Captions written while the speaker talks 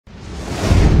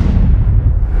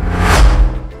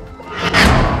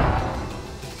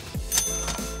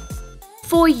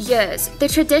For years, the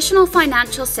traditional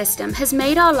financial system has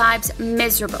made our lives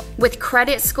miserable, with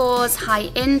credit scores,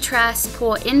 high interest,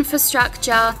 poor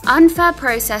infrastructure, unfair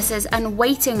processes, and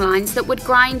waiting lines that would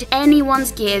grind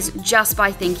anyone's gears just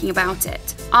by thinking about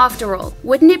it. After all,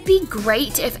 wouldn't it be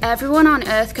great if everyone on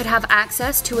Earth could have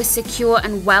access to a secure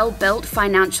and well-built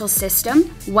financial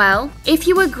system? Well, if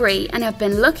you agree and have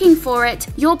been looking for it,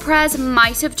 your prayers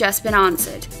might have just been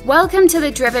answered. Welcome to the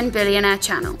Driven Billionaire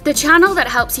channel, the channel that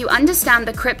helps you understand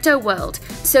the crypto world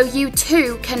so you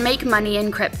too can make money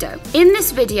in crypto. In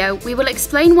this video, we will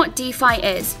explain what DeFi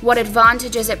is, what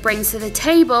advantages it brings to the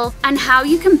table, and how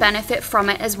you can benefit from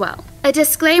it as well. A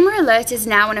disclaimer alert is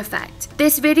now in effect.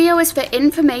 This video is for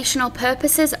informational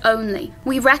purposes only.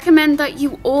 We recommend that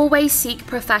you always seek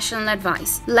professional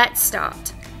advice. Let's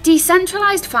start.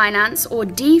 Decentralized finance, or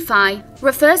DeFi,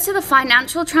 refers to the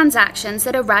financial transactions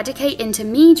that eradicate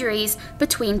intermediaries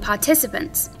between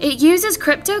participants. It uses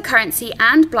cryptocurrency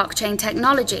and blockchain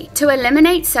technology to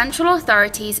eliminate central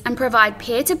authorities and provide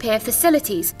peer-to-peer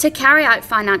facilities to carry out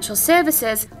financial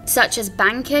services such as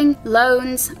banking,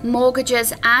 loans,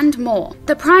 mortgages, and more.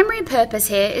 The primary purpose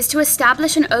here is to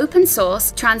establish an open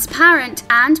source, transparent,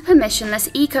 and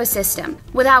permissionless ecosystem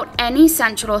without any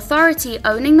central authority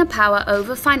owning the power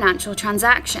over financial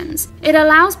transactions. It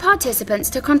allows participants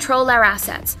to control their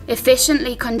assets,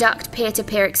 efficiently conduct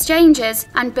peer-to-peer exchanges,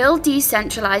 and build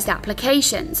decentralized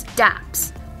applications,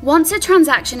 dApps. Once a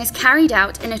transaction is carried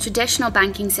out in a traditional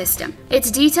banking system,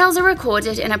 its details are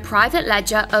recorded in a private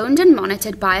ledger owned and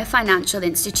monitored by a financial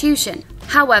institution.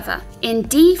 However, in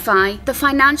DeFi, the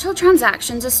financial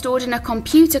transactions are stored in a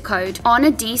computer code on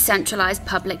a decentralized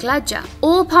public ledger.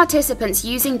 All participants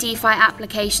using DeFi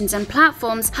applications and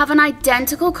platforms have an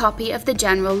identical copy of the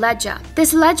general ledger.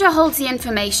 This ledger holds the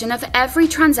information of every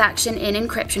transaction in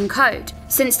encryption code.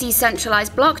 Since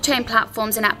decentralized blockchain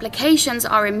platforms and applications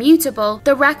are immutable,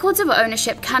 the records of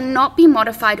ownership cannot be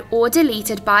modified or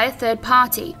deleted by a third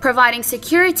party, providing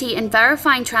security in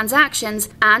verifying transactions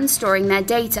and storing their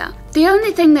data. The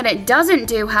only thing that it doesn't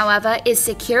do, however, is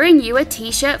securing you a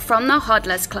t-shirt from the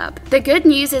Hodlers Club. The good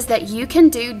news is that you can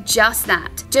do just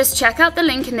that. Just check out the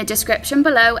link in the description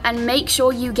below and make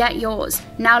sure you get yours.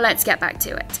 Now let's get back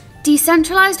to it.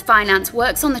 Decentralized finance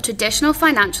works on the traditional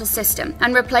financial system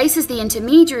and replaces the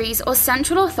intermediaries or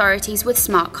central authorities with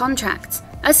smart contracts.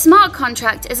 A smart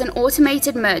contract is an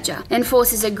automated merger,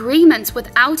 enforces agreements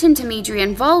without intermediary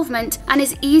involvement, and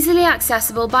is easily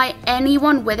accessible by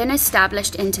anyone with an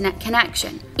established internet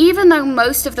connection. Even though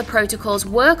most of the protocols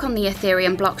work on the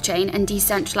Ethereum blockchain and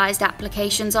decentralized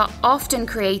applications are often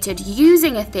created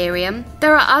using Ethereum,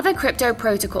 there are other crypto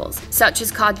protocols such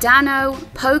as Cardano,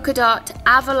 Polkadot,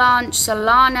 Avalanche,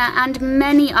 Solana, and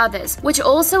many others, which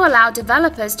also allow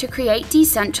developers to create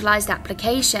decentralized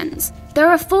applications. There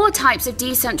are 4 types of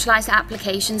decentralized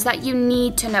applications that you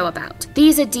need to know about.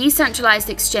 These are decentralized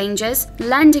exchanges,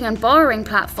 lending and borrowing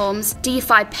platforms,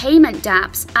 DeFi payment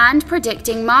dApps, and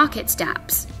predicting markets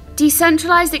dApps.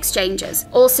 Decentralized exchanges,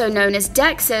 also known as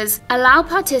DEXs, allow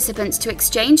participants to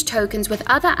exchange tokens with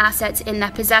other assets in their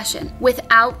possession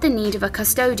without the need of a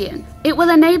custodian. It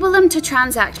will enable them to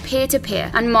transact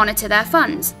peer-to-peer and monitor their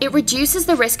funds. It reduces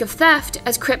the risk of theft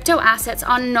as crypto assets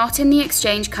are not in the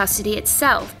exchange custody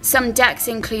itself. Some DEX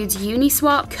includes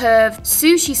Uniswap, Curve,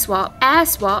 SushiSwap,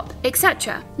 AirSwap,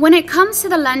 etc. When it comes to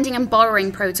the lending and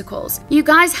borrowing protocols, you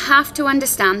guys have to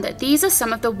understand that these are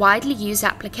some of the widely used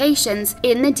applications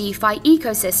in the DeFi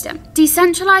ecosystem.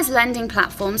 Decentralized lending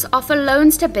platforms offer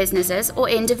loans to businesses or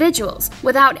individuals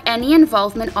without any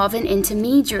involvement of an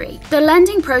intermediary. The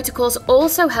lending protocols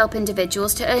also help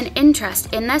individuals to earn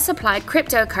interest in their supplied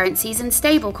cryptocurrencies and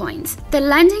stablecoins. The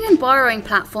lending and borrowing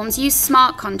platforms use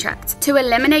smart contracts to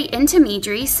eliminate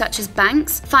intermediaries such as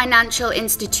banks, financial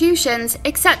institutions,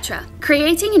 etc.,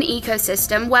 creating an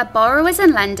ecosystem where borrowers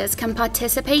and lenders can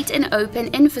participate in open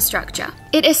infrastructure.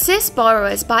 It assists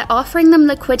borrowers by offering them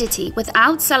liquidity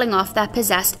without selling off their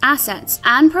possessed assets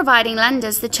and providing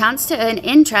lenders the chance to earn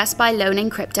interest by loaning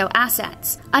crypto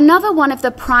assets. Another one of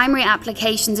the primary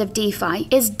applications of DeFi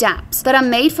is dApps that are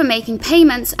made for making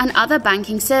payments and other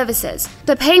banking services.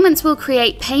 The payments will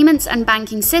create payments and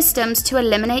banking systems to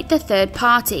eliminate the third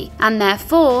party, and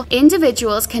therefore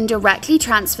individuals can directly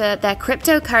transfer their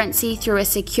cryptocurrency through a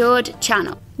secured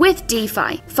channel. With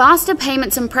DeFi, faster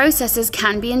payments and processes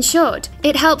can be ensured.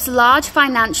 It helps large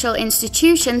financial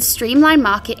institutions streamline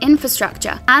market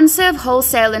infrastructure and serve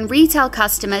wholesale and retail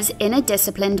customers in a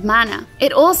disciplined manner.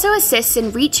 It also assists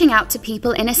in reaching out to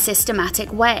people in a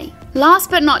systematic way. Last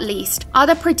but not least are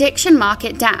the prediction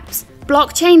market dApps.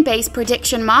 Blockchain-based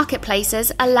prediction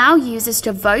marketplaces allow users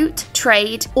to vote,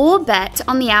 trade, or bet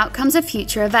on the outcomes of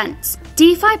future events.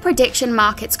 DeFi prediction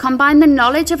markets combine the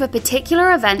knowledge of a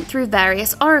particular event through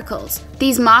various oracles.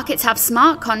 These markets have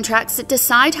smart contracts that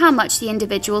decide how much the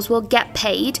individuals will get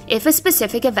paid if a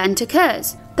specific event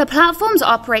occurs. The platforms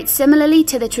operate similarly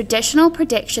to the traditional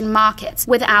prediction markets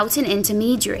without an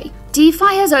intermediary.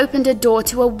 DeFi has opened a door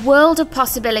to a world of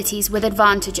possibilities with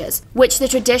advantages, which the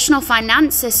traditional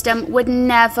finance system would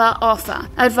never offer.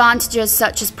 Advantages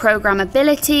such as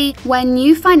programmability, where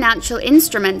new financial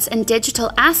instruments and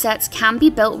digital assets can be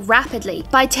built rapidly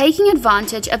by taking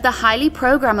advantage of the highly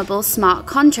programmable smart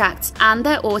contracts and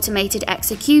their automated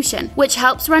execution, which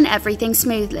helps run everything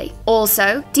smoothly.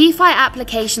 Also, DeFi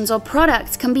applications or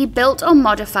products can be built or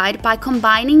modified by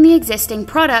combining the existing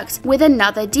product with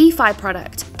another DeFi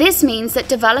product. This means that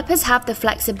developers have the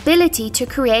flexibility to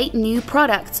create new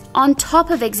products on top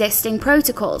of existing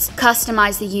protocols,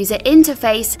 customize the user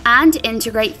interface, and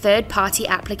integrate third-party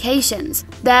applications.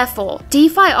 Therefore,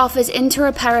 DeFi offers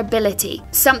interoperability,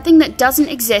 something that doesn't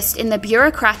exist in the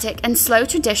bureaucratic and slow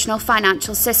traditional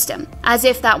financial system. As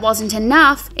if that wasn't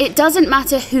enough, it doesn't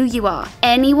matter who you are.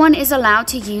 Anyone is allowed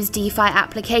to use DeFi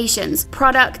applications,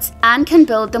 products, and can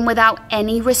build them without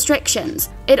any restrictions.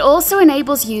 It also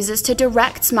enables users to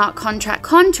direct smart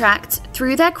contracts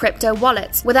through their crypto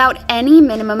wallets without any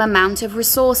minimum amount of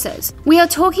resources. We are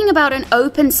talking about an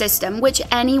open system which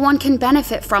anyone can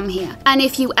benefit from here. And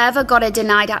if you ever got a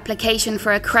denied application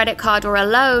for a credit card or a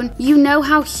loan, you know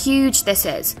how huge this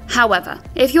is. However,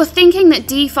 if you're thinking that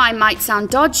DeFi might sound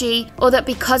dodgy, or that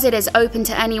because it is open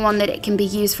to anyone that it can be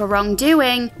used for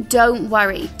wrongdoing, don't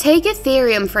worry. Take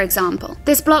Ethereum, for example.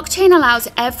 This blockchain allows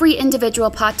every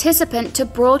individual participant to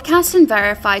broadcast and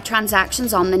verify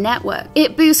transactions on the network.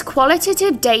 It boosts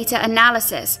qualitative data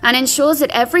analysis and ensures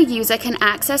that every user can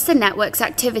access the network's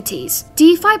activities.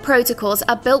 DeFi protocols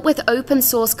are built with open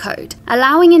source code,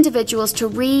 allowing individuals to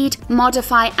read,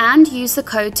 modify, and use the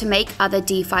code to make other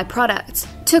DeFi products.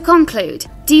 To conclude,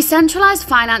 decentralized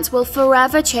finance will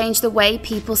forever change the way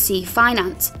people see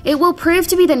finance. It will prove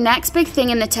to be the next big thing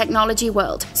in the technology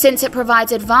world, since it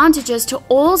provides advantages to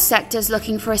all sectors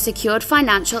looking for a secured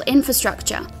financial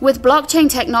infrastructure. With blockchain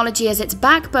technology as its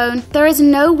backbone, there is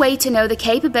no way to know the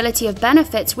capability of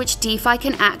benefits which DeFi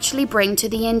can actually bring to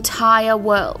the entire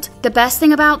world. The best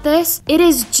thing about this? It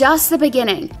is just the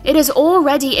beginning. It is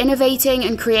already innovating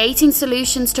and creating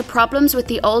solutions to problems with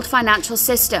the old financial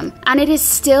system, and it is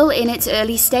still in its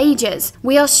early stages.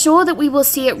 We are sure that we will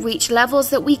see it reach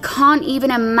levels that we can't even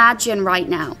imagine right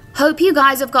now. Hope you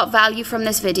guys have got value from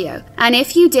this video, and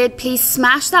if you did, please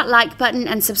smash that like button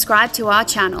and subscribe to our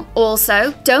channel.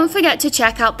 Also, don't forget to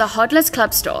check out the Hodlers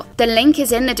Club store. The link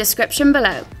is in the description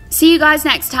below. See you guys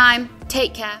next time.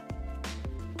 Take care.